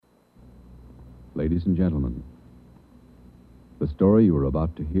Ladies and gentlemen, the story you are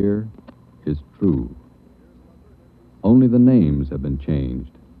about to hear is true. Only the names have been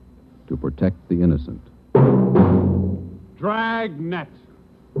changed to protect the innocent. Dragnet.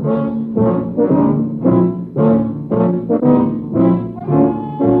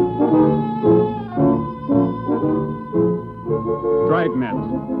 Dragnet,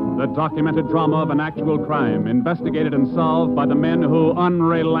 the documented drama of an actual crime, investigated and solved by the men who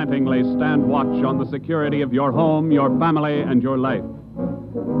unrelentingly stand watch on the security of your home, your family, and your life.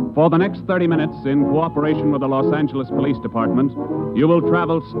 For the next 30 minutes, in cooperation with the Los Angeles Police Department, you will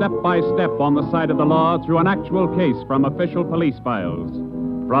travel step by step on the side of the law through an actual case from official police files,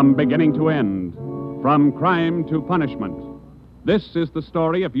 from beginning to end, from crime to punishment. This is the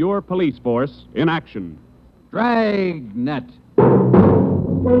story of your police force in action. Dragnet.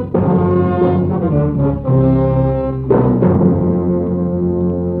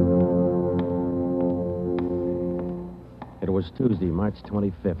 It was Tuesday, March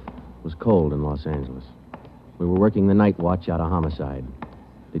 25th. It was cold in Los Angeles. We were working the night watch out of Homicide.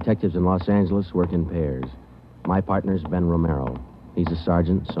 Detectives in Los Angeles work in pairs. My partner's Ben Romero. He's a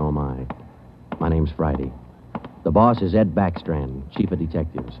sergeant, so am I. My name's Friday. The boss is Ed Backstrand, chief of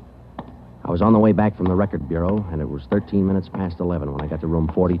detectives. I was on the way back from the record bureau, and it was 13 minutes past 11 when I got to room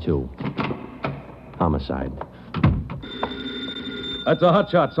 42. Homicide. That's a hot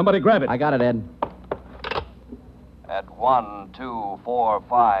shot. Somebody grab it. I got it, Ed. At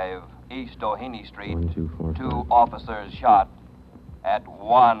 1245 East Doheny Street, 1245. two officers shot. At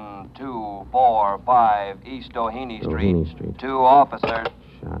 1245 East Doheny Doheny Street, Street. two officers.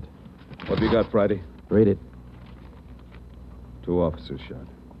 Shot. What have you got, Friday? Read it. 2 officers shot.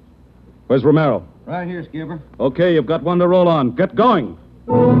 Where's Romero? Right here, Skipper. Okay, you've got one to roll on. Get going.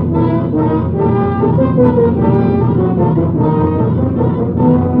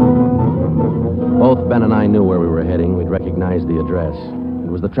 Both Ben and I knew where we were heading. We'd recognized the address.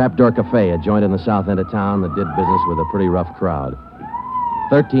 It was the Trapdoor Cafe, a joint in the south end of town that did business with a pretty rough crowd.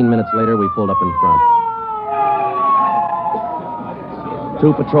 13 minutes later, we pulled up in front.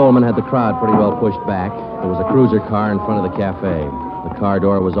 2 patrolmen had the crowd pretty well pushed back. There was a cruiser car in front of the cafe. The car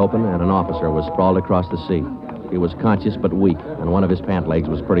door was open, and an officer was sprawled across the seat. He was conscious but weak, and one of his pant legs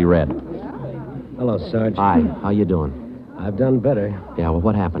was pretty red. Hello, Sarge. Hi, how you doing? I've done better. Yeah, well,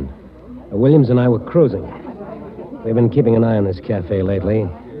 what happened? Williams and I were cruising. We've been keeping an eye on this cafe lately.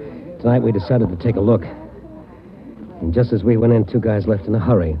 Tonight we decided to take a look. And just as we went in, 2 guys left in a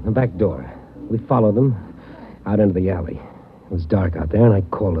hurry, the back door. We followed them out into the alley. It was dark out there, and I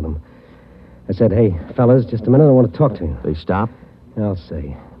called to them. I said, "Hey, fellas, just a minute, I want to talk to you." They stopped? I'll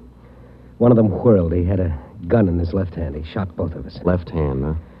say. One of them whirled. He had a gun in his left hand. He shot both of us. Left hand,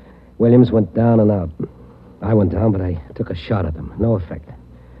 huh? Williams went down and out. I went down, but I took a shot at them. No effect.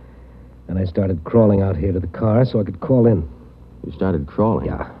 And I started crawling out here to the car so I could call in. You started crawling?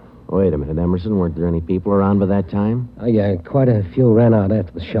 Yeah. Wait a minute, Emerson. Weren't there any people around by that time? Oh, yeah, quite a few ran out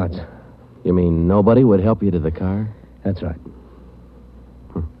after the shots. You mean nobody would help you to the car? That's right.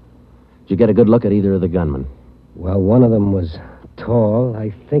 Did you get a good look at either of the gunmen? Well, one of them was tall.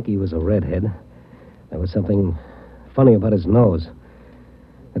 I think he was a redhead. There was something funny about his nose.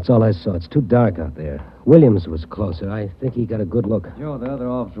 That's all I saw. It's too dark out there. Williams was closer. I think he got a good look. Joe, the other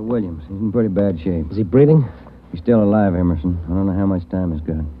officer, Williams. He's in pretty bad shape. Is he breathing? He's still alive, Emerson. I don't know how much time he's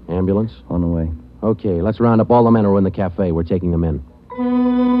got. Ambulance? On the way. Okay, let's round up all the men who are in the cafe. We're taking them in.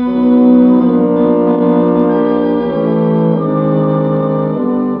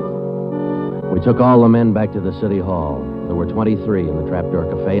 We took all the men back to the city hall. There were 23 in the Trapdoor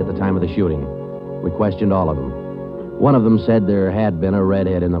Cafe at the time of the shooting. We questioned all of them. One of them said there had been a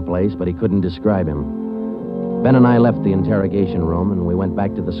redhead in the place, but he couldn't describe him. Ben and I left the interrogation room, and we went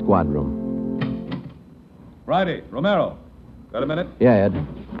back to the squad room. Friday, Romero. Got a minute? Yeah, Ed.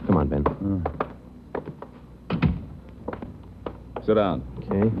 Come on, Ben. Sit down.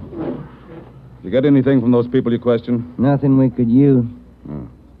 Okay. Did you get anything from those people you questioned? Nothing we could use.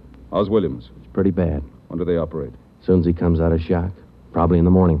 How's Williams? It's pretty bad. When do they operate? As soon as he comes out of shock. Probably in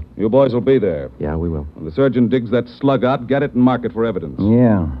the morning. You boys will be there. Yeah, we will. When the surgeon digs that slug out, get it and mark it for evidence.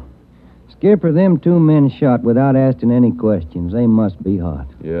 Yeah. Skipper, them 2 men shot without asking any questions. They must be hot.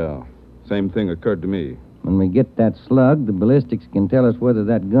 Yeah. Same thing occurred to me. When we get that slug, the ballistics can tell us whether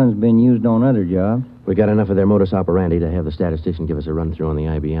that gun's been used on other jobs. We got enough of their modus operandi to have the statistician give us a run-through on the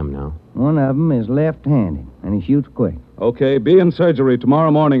IBM now. One of them is left-handed, and he shoots quick. Okay, be in surgery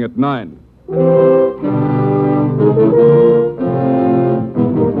tomorrow morning at 9.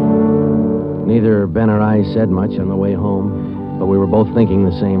 Neither Ben or I said much on the way home, but we were both thinking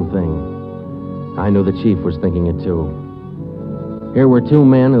the same thing. I knew the chief was thinking it, too. Here were two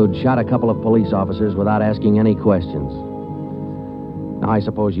men who'd shot a couple of police officers without asking any questions. Now, I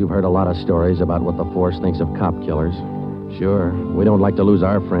suppose you've heard a lot of stories about what the force thinks of cop killers. Sure, we don't like to lose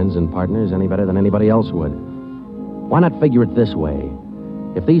our friends and partners any better than anybody else would. Why not figure it this way?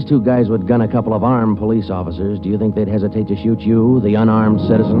 If these two guys would gun a couple of armed police officers, do you think they'd hesitate to shoot you, the unarmed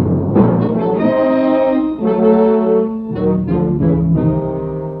citizen?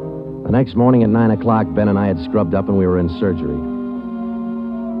 The next morning at 9 o'clock, Ben and I had scrubbed up and we were in surgery.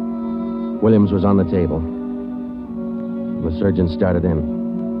 Williams was on the table. The surgeon started in.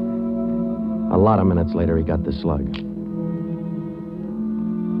 A lot of minutes later, he got the slug.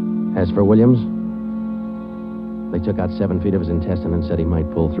 As for Williams, they took out 7 feet of his intestine and said he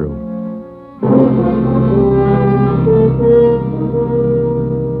might pull through.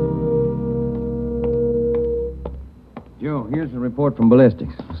 Joe, here's the report from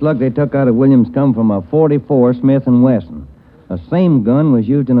ballistics. The slug they took out of Williams come from a .44 Smith & Wesson. The same gun was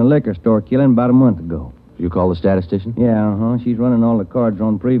used in a liquor store killing about a month ago. You call the statistician? Yeah, She's running all the cards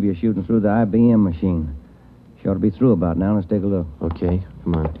on previous shooting through the IBM machine. She ought to be through about now. Let's take a look. Okay,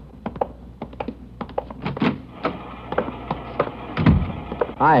 come on.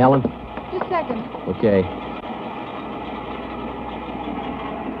 Hi, Helen. Just a second. Okay.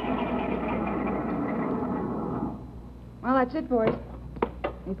 Well, that's it, boys.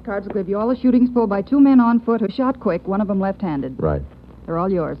 These cards will give you all the shootings pulled by two men on foot who shot quick, one of them left-handed. Right. They're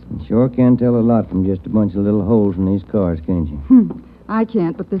all yours. You sure can tell a lot from just a bunch of little holes in these cards, can't you? I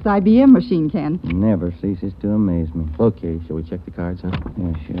can't, but this IBM machine can. It never ceases to amaze me. Okay, shall we check the cards, huh?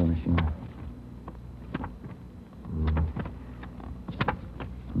 Yeah, sure.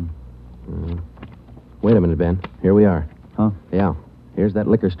 Wait a minute, Ben. Here we are. Huh? Yeah. Here's that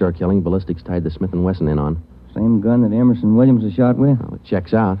liquor store killing ballistics tied the Smith & Wesson in on. Same gun that Emerson Williams was shot with? Well, it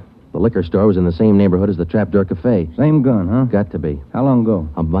checks out. The liquor store was in the same neighborhood as the Trapdoor Cafe. Same gun, huh? Got to be. How long ago?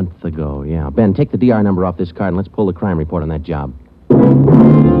 A month ago, yeah. Ben, take the DR number off this card and let's pull the crime report on that job.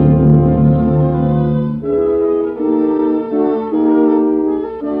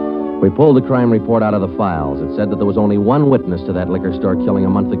 We pulled the crime report out of the files. It said that there was only one witness to that liquor store killing a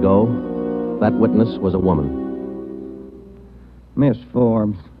month ago. That witness was a woman. Miss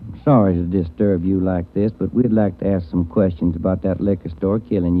Forbes, I'm sorry to disturb you like this, but we'd like to ask some questions about that liquor store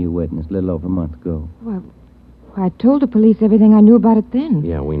killing you witness a little over a month ago. Well, I told the police everything I knew about it then.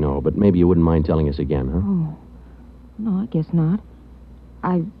 Yeah, we know, but maybe you wouldn't mind telling us again, huh? Oh, no, I guess not.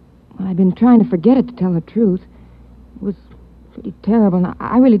 I've been trying to forget it, to tell the truth. It was pretty terrible, and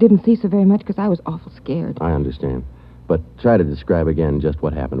I really didn't see so very much because I was awful scared. I understand. But try to describe again just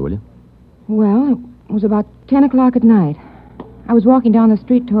what happened, will you? Well, it was about 10 o'clock at night. I was walking down the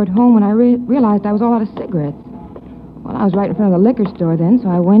street toward home when I realized I was all out of cigarettes. Well, I was right in front of the liquor store then, so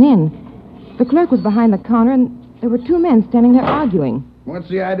I went in. The clerk was behind the counter, and there were two men standing there arguing. What's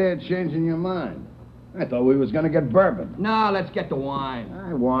the idea of changing your mind? I thought we was going to get bourbon. No, let's get the wine.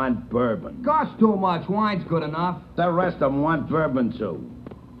 I want bourbon. Costs too much. Wine's good enough. The rest of them want bourbon, too.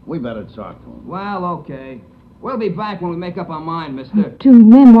 We better talk to them. Well, okay. We'll be back when we make up our mind, mister. Two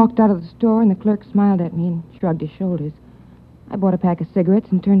men walked out of the store, and the clerk smiled at me and shrugged his shoulders. I bought a pack of cigarettes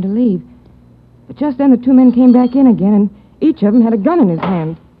and turned to leave. But just then the two men came back in again, and each of them had a gun in his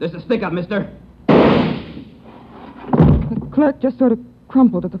hand. This is stick up, mister. The clerk just sort of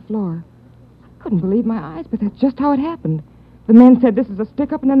crumpled to the floor. I couldn't believe my eyes, but that's just how it happened. The men said this is a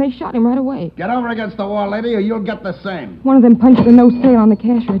stick-up, and then they shot him right away. Get over against the wall, lady, or you'll get the same. One of them punched the no sale on the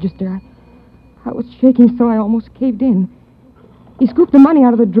cash register. I was shaking so I almost caved in. He scooped the money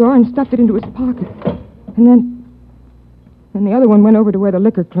out of the drawer and stuffed it into his pocket. And then the other one went over to where the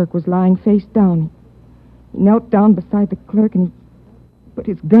liquor clerk was lying face down. He knelt down beside the clerk and he put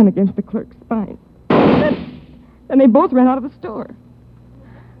his gun against the clerk's spine. Then they both ran out of the store.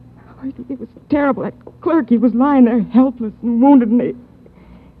 Oh, it was terrible. That clerk, he was lying there helpless and wounded, and they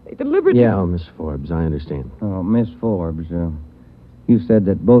deliberately... Yeah, Miss Forbes, I understand. Oh, Miss Forbes, you said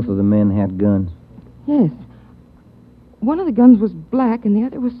that both of the men had guns. Yes. One of the guns was black, and the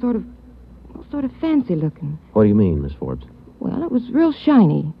other was sort of fancy looking. What do you mean, Miss Forbes? Well, it was real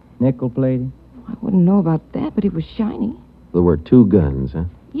shiny. Nickel-plated? I wouldn't know about that, but it was shiny. There were two guns, huh?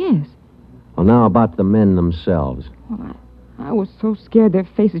 Yes. Well, now about the men themselves. Well, I was so scared their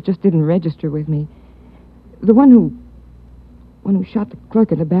faces just didn't register with me. The one who shot the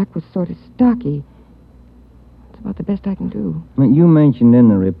clerk in the back was sort of stocky. That's about the best I can do. You mentioned in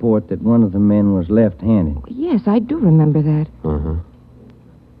the report that one of the men was left-handed. Yes, I do remember that. Uh-huh.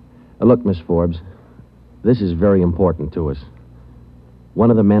 Look, Miss Forbes, this is very important to us.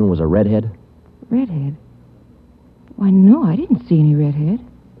 One of the men was a redhead? Redhead? Why, no, I didn't see any redhead.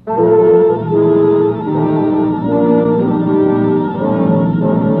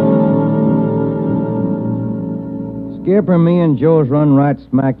 Skipper, me and Joe's run right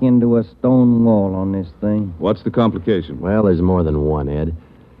smack into a stone wall on this thing. What's the complication? Well, there's more than one, Ed.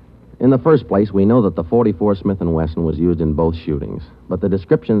 In the first place, we know that the .44 Smith & Wesson was used in both shootings, but the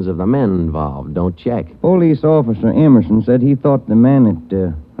descriptions of the men involved don't check. Police officer Emerson said he thought the man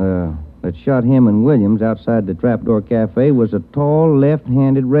that shot him and Williams outside the Trapdoor Cafe was a tall,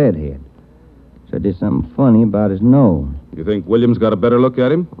 left-handed redhead. Said there's something funny about his nose. You think Williams got a better look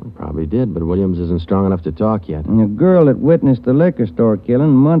at him? Well, probably did, but Williams isn't strong enough to talk yet. And a girl that witnessed the liquor store killing a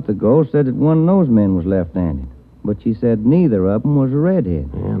month ago said that one of those men was left-handed. But she said neither of them was a redhead.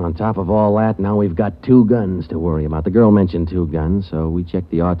 And on top of all that, now we've got 2 guns to worry about. The girl mentioned 2 guns, so we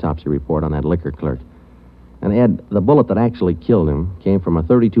checked the autopsy report on that liquor clerk. And, Ed, the bullet that actually killed him came from a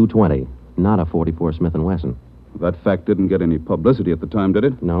 .32-20, not a .44 Smith & Wesson. That fact didn't get any publicity at the time, did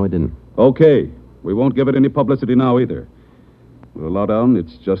it? No, it didn't. Okay. We won't give it any publicity now either. We'll allow down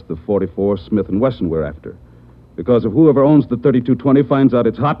it's just the .44 Smith & Wesson we're after. Because if whoever owns the .32-20 finds out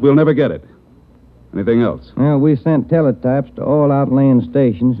it's hot, we'll never get it. Anything else? Well, we sent teletypes to all outlying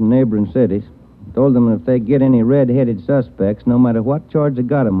stations in neighboring cities. Told them if they get any red-headed suspects, no matter what charge they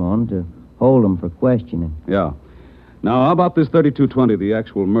got them on, to hold them for questioning. Yeah. Now, how about this .32-20, the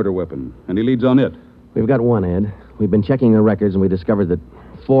actual murder weapon? Any leads on it? We've got one, Ed. We've been checking the records, and we discovered that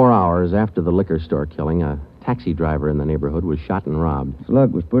 4 hours after the liquor store killing, a taxi driver in the neighborhood was shot and robbed.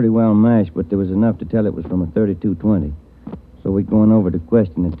 Slug was pretty well mashed, but there was enough to tell it was from a .32-20. So we're going over to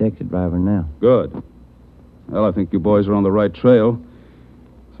question the taxi driver now. Good. Well, I think you boys are on the right trail.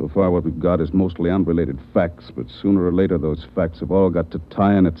 So far, what we've got is mostly unrelated facts, but sooner or later, those facts have all got to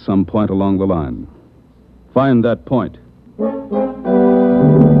tie in at some point along the line. Find that point. Yeah,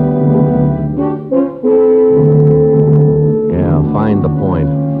 find the point.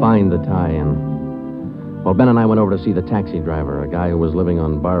 Find the tie-in. Well, Ben and I went over to see the taxi driver, a guy who was living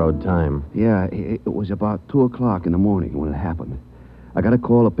on borrowed time. Yeah, it was about 2 o'clock in the morning when it happened. I got a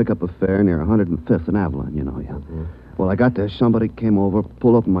call to pick up a fare near 105th and Avalon, you know. Yeah. Mm-hmm. Well, I got there. Somebody came over,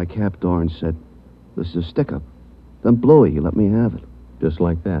 pulled open my cab door, and said, "This is a stick-up." Then blew it. He let me have it. Just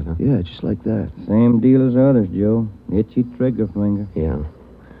like that, huh? Yeah, just like that. Same deal as others, Joe. Itchy trigger finger. Yeah.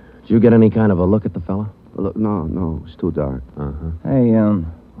 Did you get any kind of a look at the fella? Look, no, it's too dark. Uh-huh. Hey,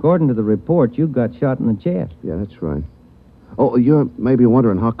 according to the report, you got shot in the chest. Yeah, that's right. Oh, you're maybe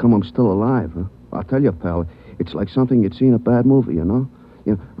wondering how come I'm still alive, huh? I'll tell you, pal, it's like something you'd see in a bad movie, you know?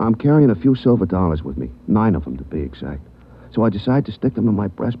 I'm carrying a few silver dollars with me, 9 of them to be exact. So I decided to stick them in my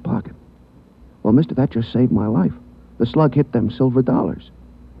breast pocket. Well, mister, that just saved my life. The slug hit them silver dollars.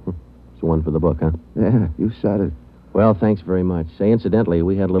 It's one for the book, huh? Yeah, you said it. Well, thanks very much. Say, incidentally,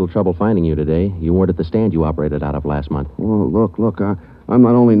 we had a little trouble finding you today. You weren't at the stand you operated out of last month. Oh, look, I'm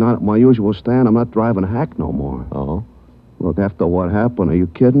not only not at my usual stand, I'm not driving a hack no more. Oh? Look, after what happened, are you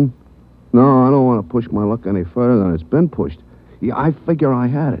kidding? No, I don't want to push my luck any further than it's been pushed. Yeah, I figure I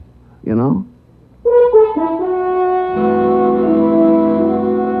had it, you know?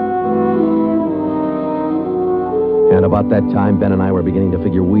 And about that time, Ben and I were beginning to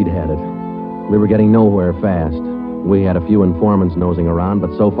figure we'd had it. We were getting nowhere fast. We had a few informants nosing around,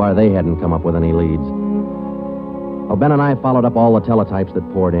 but so far they hadn't come up with any leads. Well, Ben and I followed up all the teletypes that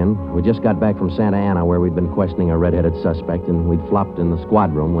poured in. We just got back from Santa Ana, where we'd been questioning a red-headed suspect, and we'd flopped in the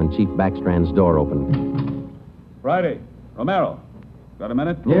squad room when Chief Backstrand's door opened. Friday. Romero. Got a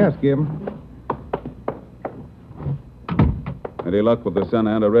minute? Yes, Skipper. Any luck with the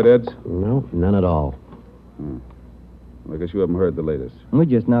Santa Ana Redheads? No, none at all. I guess you haven't heard the latest. We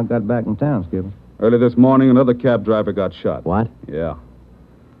just now got back in town, Skipper. Early this morning, another cab driver got shot. What? Yeah.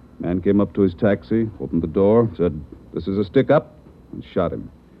 Man came up to his taxi, opened the door, said, "This is a stick-up," and shot him.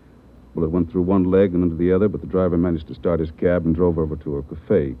 Bullet went through one leg and into the other, but the driver managed to start his cab and drove over to a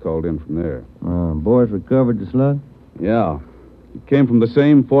cafe. He called in from there. Boys recovered the slug? Yeah. It came from the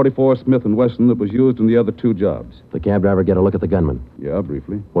same .44 Smith & Wesson that was used in the other 2 jobs. The cab driver get a look at the gunman? Yeah,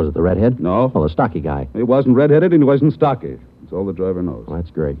 briefly. Was it the redhead? No. Well, the stocky guy. He wasn't red-headed and he wasn't stocky. That's all the driver knows. Well,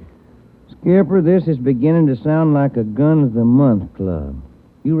 that's great. Skipper, this is beginning to sound like a Gun of the Month club.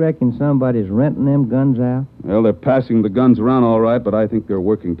 You reckon somebody's renting them guns out? Well, they're passing the guns around all right, but I think they're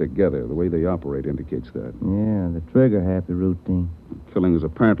working together. The way they operate indicates that. Yeah, the trigger-happy routine. Killing is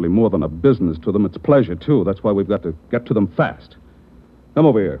apparently more than a business to them. It's pleasure, too. That's why we've got to get to them fast. Come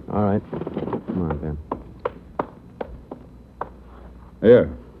over here. All right. Come on, Ben.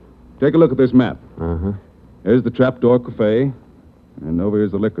 Here. Take a look at this map. Uh-huh. Here's the Trapdoor Cafe, and over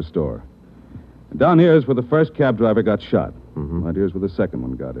here's the liquor store. And down here is where the first cab driver got shot. Mm-hmm. Right here's where the second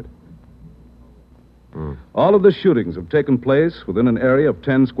one got it. All of the shootings have taken place within an area of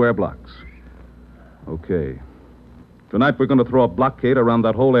 10 square blocks. Okay. Tonight we're going to throw a blockade around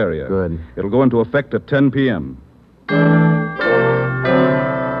that whole area. Good. It'll go into effect at 10 p.m.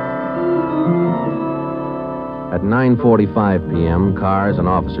 At 9:45 p.m., cars and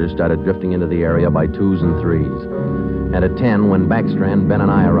officers started drifting into the area by twos and threes. And at 10, when Backstrand, Ben,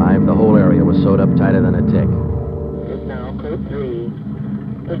 and I arrived, the whole area was sewed up tighter than a tick. Is now code 3.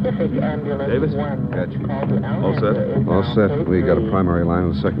 Pacific Ambulance Davis? 1. Got you. All set? All set. We got a primary line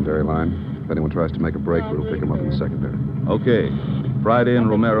and a secondary line. If anyone tries to make a break, we'll pick them up in the secondary. Okay. Friday and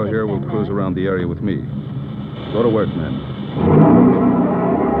Romero here will cruise around the area with me. Go to work, men.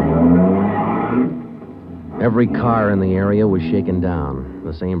 Every car in the area was shaken down.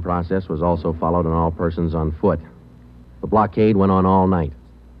 The same process was also followed on all persons on foot. The blockade went on all night.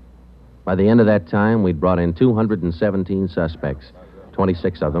 By the end of that time, we'd brought in 217 suspects.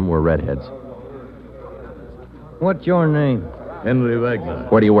 26 of them were redheads. What's your name? Henry Wagner.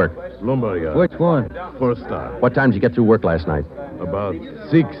 Where do you work? Lumberyard. Which one? First star. What time did you get through work last night? About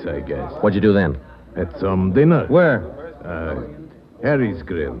 6, I guess. What'd you do then? Had some dinner. Where? Harry's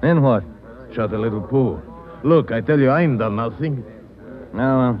Grill. And what? Shot a little pool. Look, I tell you, I ain't done nothing.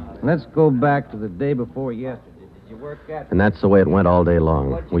 Now, let's go back to the day before yesterday. Did you work at... And that's the way it went all day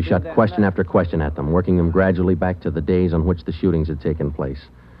long. We shot question after question at them, working them gradually back to the days on which the shootings had taken place.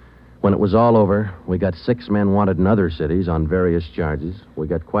 When it was all over, we got 6 men wanted in other cities on various charges. We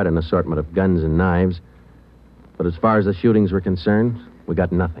got quite an assortment of guns and knives. But as far as the shootings were concerned, we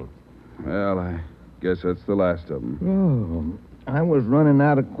got nothing. Well, I guess that's the last of them. Oh, I was running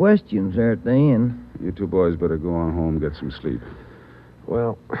out of questions there at the end. You two boys better go on home, get some sleep.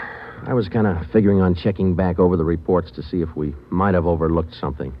 Well, I was kind of figuring on checking back over the reports to see if we might have overlooked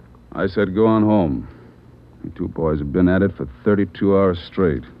something. I said go on home. You two boys have been at it for 32 hours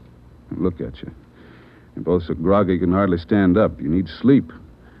straight. Look at you. You're both so groggy you can hardly stand up. You need sleep.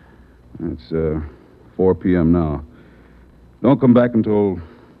 It's 4 p.m. now. Don't come back until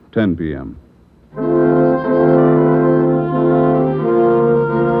 10 p.m.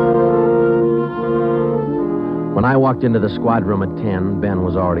 When I walked into the squad room at 10, Ben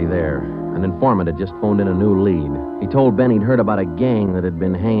was already there. An informant had just phoned in a new lead. He told Ben he'd heard about a gang that had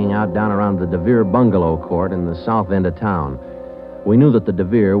been hanging out down around the DeVere bungalow court in the south end of town. We knew that the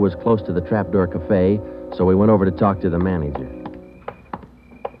DeVere was close to the Trapdoor Cafe, so we went over to talk to the manager.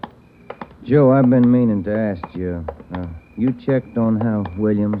 Joe, I've been meaning to ask you. You checked on how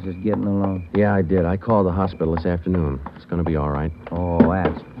Williams is getting along? Yeah, I did. I called the hospital this afternoon. It's going to be all right. Oh,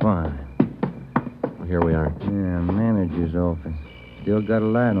 that's fine. Well, here we are. Yeah, manager's office. Still got a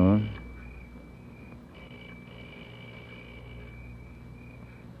light on.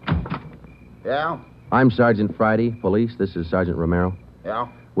 Yeah? I'm Sergeant Friday, police. This is Sergeant Romero. Yeah?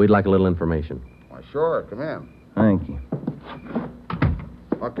 We'd like a little information. Why, sure. Come in. Thank you.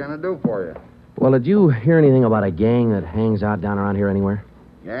 What can I do for you? Well, did you hear anything about a gang that hangs out down around here anywhere?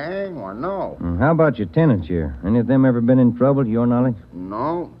 Gang? Why, no. How about your tenants here? Any of them ever been in trouble, to your knowledge?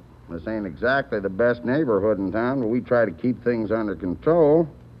 No. This ain't exactly the best neighborhood in town, but we try to keep things under control.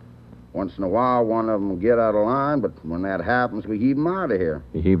 Once in a while, one of them will get out of line, but when that happens, we heave them out of here.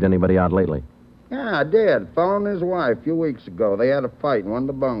 You heaved anybody out lately? Yeah, I did. Fellow and his wife a few weeks ago. They had a fight in one of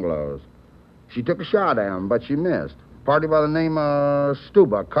the bungalows. She took a shot at him, but she missed. Party by the name of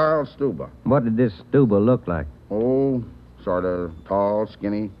Stuba, Carl Stuba. What did this Stuba look like? Oh, sort of tall,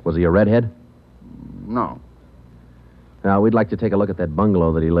 skinny. Was he a redhead? No. Now, we'd like to take a look at that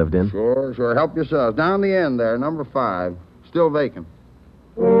bungalow that he lived in. Sure. Help yourselves. Down the end there, number 5. Still vacant.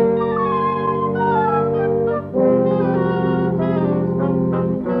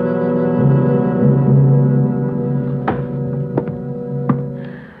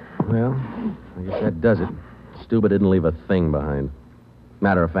 Well, I guess that does it. Stuba didn't leave a thing behind.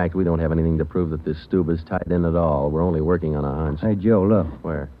 Matter of fact, we don't have anything to prove that this Stuba's tied in at all. We're only working on a hunch. Hey, Joe, look.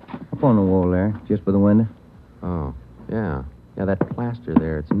 Where? Up on the wall there, just by the window. Oh, yeah. Yeah, that plaster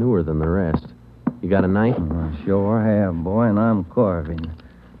there, it's newer than the rest. You got a knife? I sure have, boy, and I'm carving.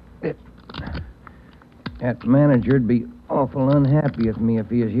 That manager'd be awful unhappy with me if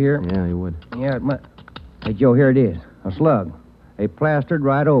he was here. Yeah, he would. Yeah, it might. Hey, Joe, here it is. A slug. They plastered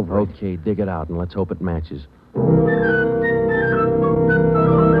right over it. Okay, dig it out, and let's hope it matches.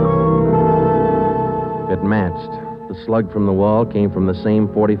 It matched. The slug from the wall came from the same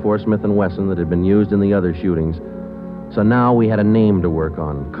 .44 Smith & Wesson that had been used in the other shootings. So now we had a name to work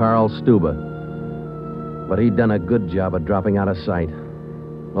on, Carl Stuba. But he'd done a good job of dropping out of sight.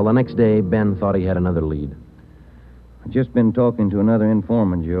 Well, the next day, Ben thought he had another lead. I've just been talking to another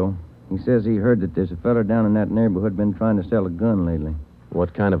informant, Joe. He says he heard that there's a fella down in that neighborhood been trying to sell a gun lately.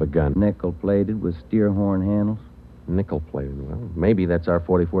 What kind of a gun? Nickel-plated with steer horn handles. Nickel-plated? Well, maybe that's our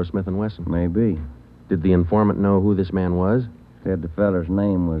 .44 Smith & Wesson. Maybe. Did the informant know who this man was? Said the feller's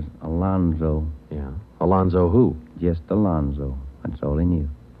name was Alonzo. Yeah. Alonzo who? just Alonzo. That's all he knew.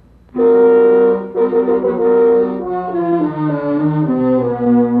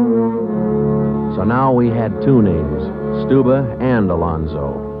 So now we had two names, Stuba and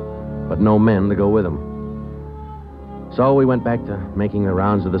Alonzo, but no men to go with them. So we went back to making the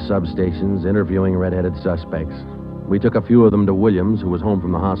rounds of the substations, interviewing red-headed suspects. We took a few of them to Williams, who was home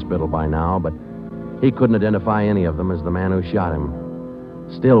from the hospital by now, but he couldn't identify any of them as the man who shot him.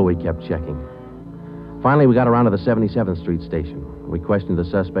 Still, we kept checking. Finally, we got around to the 77th Street station. We questioned the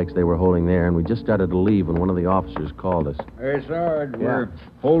suspects they were holding there, and we just started to leave when one of the officers called us. Hey, Sarge, we're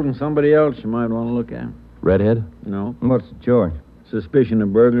holding somebody else you might want to look at. Redhead? No. What's the charge? Suspicion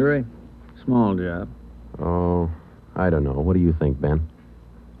of burglary. Small job. Oh, I don't know. What do you think, Ben?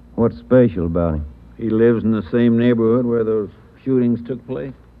 What's special about him? He lives in the same neighborhood where those shootings took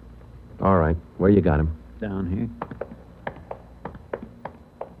place. All right. Where you got him? Down here.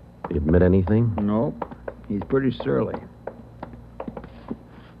 He admit anything? Nope. He's pretty surly.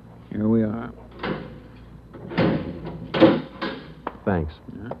 Here we are. Thanks.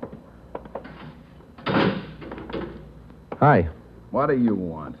 Hi. What do you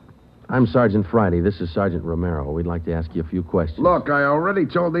want? I'm Sergeant Friday. This is Sergeant Romero. We'd like to ask you a few questions. Look, I already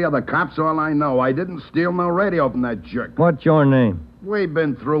told the other cops all I know. I didn't steal no radio from that jerk. What's your name? We've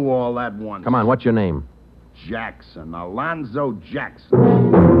been through all that once. Come on, what's your name? Jackson. Alonzo Jackson.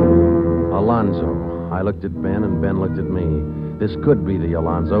 Alonzo. I looked at Ben, and Ben looked at me. This could be the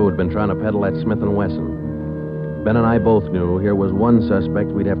Alonzo who'd been trying to peddle that Smith & Wesson. Ben and I both knew here was one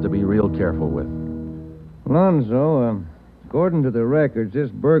suspect we'd have to be real careful with. Alonzo, according to the records, this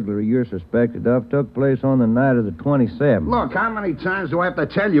burglary you're suspected of took place on the night of the 27th. Look, how many times do I have to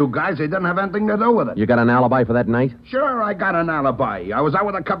tell you guys they didn't have anything to do with it? You got an alibi for that night? Sure, I got an alibi. I was out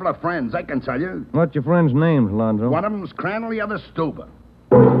with a couple of friends. I can tell you. What's your friends' names, Alonzo? One of them's Crandall, the other Stuba.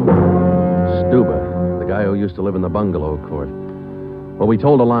 Stuba, the guy who used to live in the bungalow court. Well, we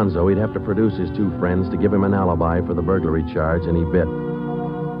told Alonzo he'd have to produce his two friends to give him an alibi for the burglary charge, and he bit.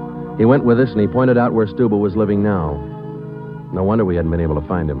 He went with us, and he pointed out where Stuba was living now. No wonder we hadn't been able to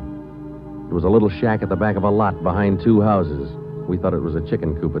find him. It was a little shack at the back of a lot behind two houses. We thought it was a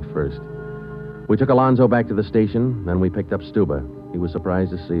chicken coop at first. We took Alonzo back to the station, then we picked up Stuba. He was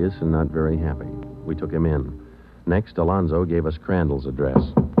surprised to see us and not very happy. We took him in. Next, Alonzo gave us Crandall's address.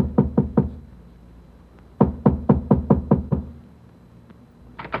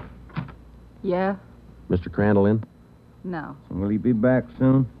 Yeah? Mr. Crandall in? No. Will he be back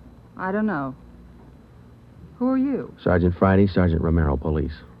soon? I don't know. Who are you? Sergeant Friday, Sergeant Romero,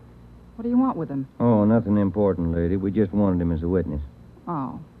 police. What do you want with him? Oh, nothing important, lady. We just wanted him as a witness.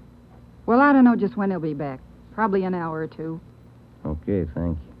 Oh. Well, I don't know just when he'll be back. Probably an hour or two. Okay,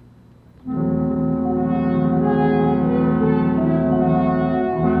 thank you.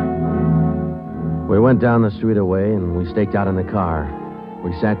 We went down the street away, and we staked out in the car.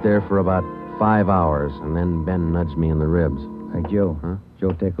 We sat there for about 5 hours, and then Ben nudged me in the ribs. Hey, Joe. Huh?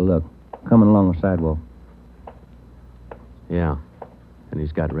 Joe, take a look. Coming along the sidewalk. Yeah, and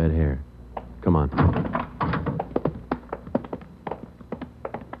he's got red hair. Come on.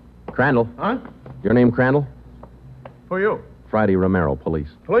 Crandall. Huh? Your name Crandall? Who are you? Friday Romero, police.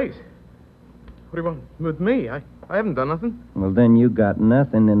 Police. What do you want with me? I haven't done nothing. Well, then you got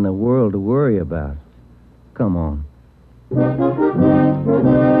nothing in the world to worry about. Come on.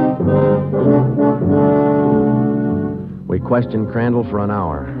 We questioned Crandall for an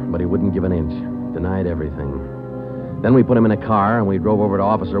hour, but he wouldn't give an inch. Denied everything. Then we put him in a car, and we drove over to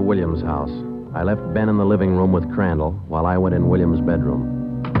Officer Williams' house. I left Ben in the living room with Crandall while I went in Williams' bedroom.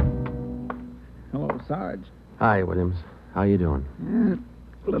 Hello, Sarge. Hi, Williams. How you doing?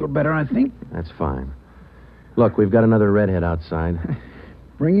 A little better, I think. That's fine. Look, we've got another redhead outside.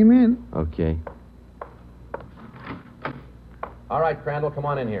 Bring him in. Okay. All right, Crandall, come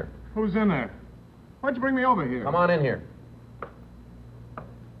on in here. Who's in there? Why'd you bring me over here? Come on in here.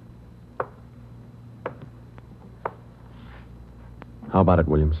 How about it,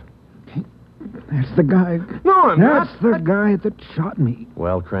 Williams? That's the guy. No, I'm not. That's the guy that shot me.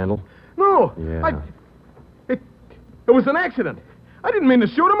 Well, Crandall? No. Yeah. It was an accident. I didn't mean to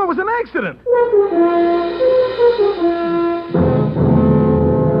shoot him. It was an accident.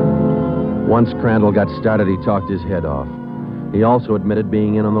 Once Crandall got started, he talked his head off. He also admitted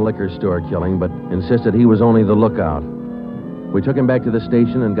being in on the liquor store killing, but insisted he was only the lookout. We took him back to the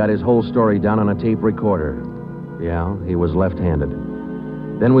station and got his whole story down on a tape recorder. Yeah, he was left-handed.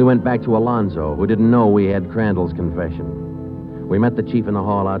 Then we went back to Alonzo, who didn't know we had Crandall's confession. We met the chief in the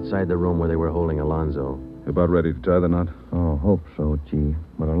hall outside the room where they were holding Alonzo. About ready to tie the knot? Oh, hope so, Chief.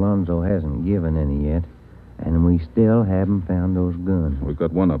 But Alonzo hasn't given any yet, and we still haven't found those guns. We've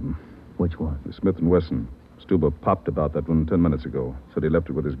got one of them. Which one? The Smith & Wesson. Stuba popped about that one 10 minutes ago. Said he left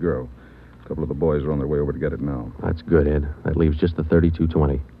it with his girl. A couple of the boys are on their way over to get it now. That's good, Ed. That leaves just the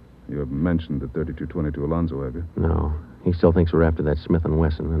 3220. You haven't mentioned the 3220 to Alonzo, have you? No. He still thinks we're after that Smith &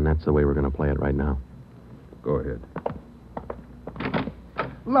 Wesson, and that's the way we're going to play it right now. Go ahead.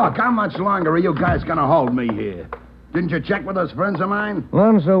 Look, how much longer are you guys going to hold me here? Didn't you check with those friends of mine?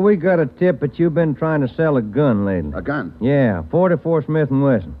 Alonzo, we got a tip that you've been trying to sell a gun lately. A gun? Yeah, 44 Smith &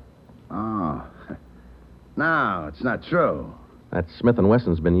 Wesson. Oh. No, it's not true. That Smith &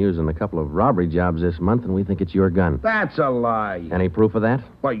 Wesson's been used in a couple of robbery jobs this month, and we think it's your gun. That's a lie. Any proof of that?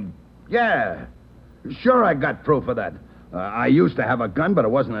 Why, yeah. Sure, I got proof of that. I used to have a gun, but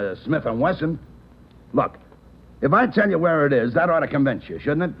it wasn't a Smith & Wesson. Look, if I tell you where it is, that ought to convince you,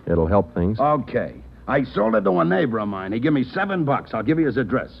 shouldn't it? It'll help things. Okay. I sold it to a neighbor of mine. He gave me $7. I'll give you his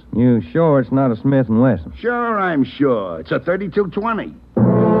address. You sure it's not a Smith & Wesson? Sure, I'm sure. It's a 3220.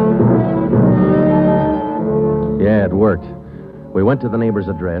 Yeah, it worked. We went to the neighbor's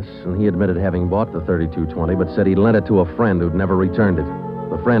address, and he admitted having bought the 3220, but said he'd lent it to a friend who'd never returned it.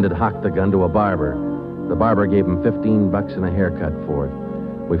 The friend had hocked the gun to a barber. The barber gave him $15 and a haircut for it.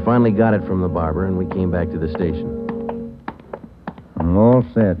 We finally got it from the barber, and we came back to the station. I'm all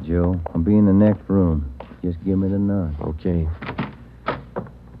set, Joe. I'll be in the next room. Just give me the nod. Okay.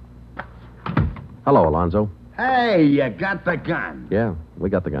 Hello, Alonzo. Hey, you got the gun. Yeah, we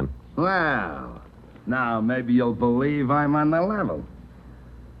got the gun. Well, now maybe you'll believe I'm on the level.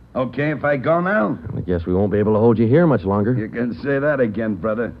 Okay if I go now? I guess we won't be able to hold you here much longer. You can say that again,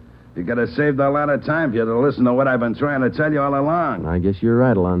 brother. You could have saved a lot of time if you'd have listened to what I've been trying to tell you all along. I guess you're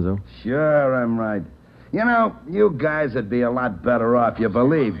right, Alonzo. Sure, I'm right. You know, you guys would be a lot better off. You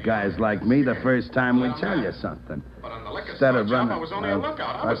believe guys like me the first time we tell you something. But on the liquor Instead store of job, running... I was only a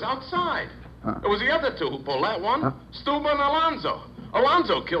lookout. I was outside. It was the other two who pulled that one. Stuba and Alonzo.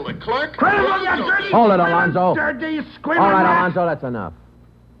 Alonzo killed the clerk. Hold it, Alonzo. Dirty, All screaming right, rat. Alonzo, that's enough.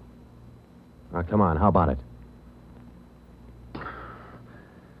 Now, come on, how about it?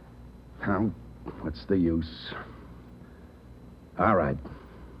 What's the use? All right.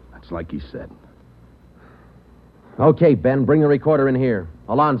 That's like he said. Okay, Ben, bring the recorder in here.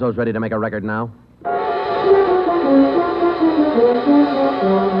 Alonzo's ready to make a record now.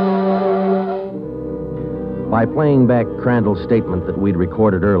 By playing back Crandall's statement that we'd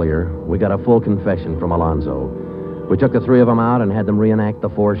recorded earlier, we got a full confession from Alonzo. We took the three of them out and had them reenact the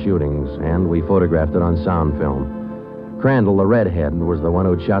 4 shootings, and we photographed it on sound film. Crandall, the redhead, was the one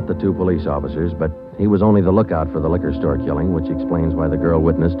who'd shot the 2 police officers, but he was only the lookout for the liquor store killing, which explains why the girl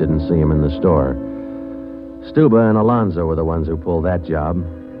witness didn't see him in the store. Stuba and Alonzo were the ones who pulled that job,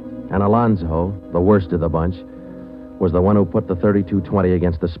 and Alonzo, the worst of the bunch, was the one who put the 3220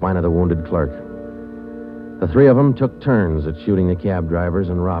 against the spine of the wounded clerk. The 3 of them took turns at shooting the cab drivers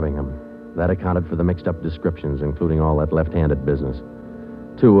and robbing them. That accounted for the mixed-up descriptions, including all that left-handed business.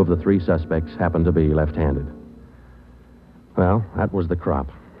 2 of the 3 suspects happened to be left-handed. Well, that was the crop.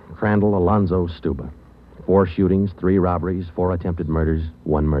 Crandall, Alonzo, Stuba. 4 shootings, 3 robberies, 4 attempted murders,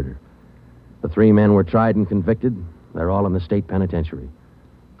 1 murder. The 3 men were tried and convicted. They're all in the state penitentiary.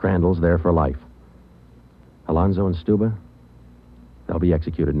 Crandall's there for life. Alonzo and Stuba, they'll be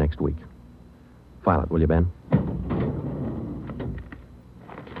executed next week. File it, will you, Ben?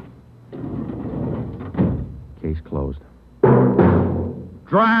 Case closed.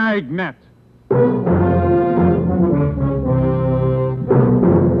 Dragnet.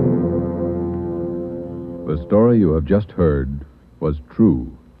 The story you have just heard was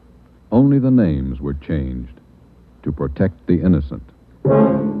true. Only the names were changed to protect the innocent.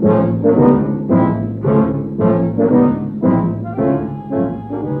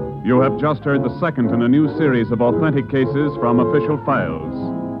 You have just heard the second in a new series of authentic cases from official files.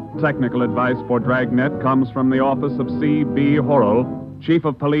 Technical advice for Dragnet comes from the office of C.B. Horrell, Chief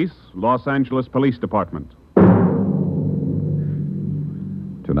of Police, Los Angeles Police Department.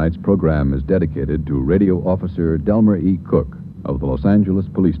 Tonight's program is dedicated to Radio Officer Delmer E. Cook of the Los Angeles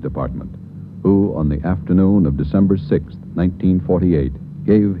Police Department, who, on the afternoon of December 6, 1948,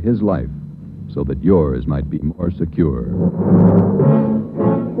 gave his life so that yours might be more secure.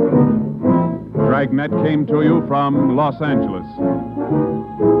 Dragnet came to you from Los Angeles.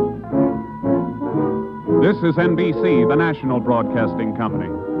 This is NBC, the national broadcasting company.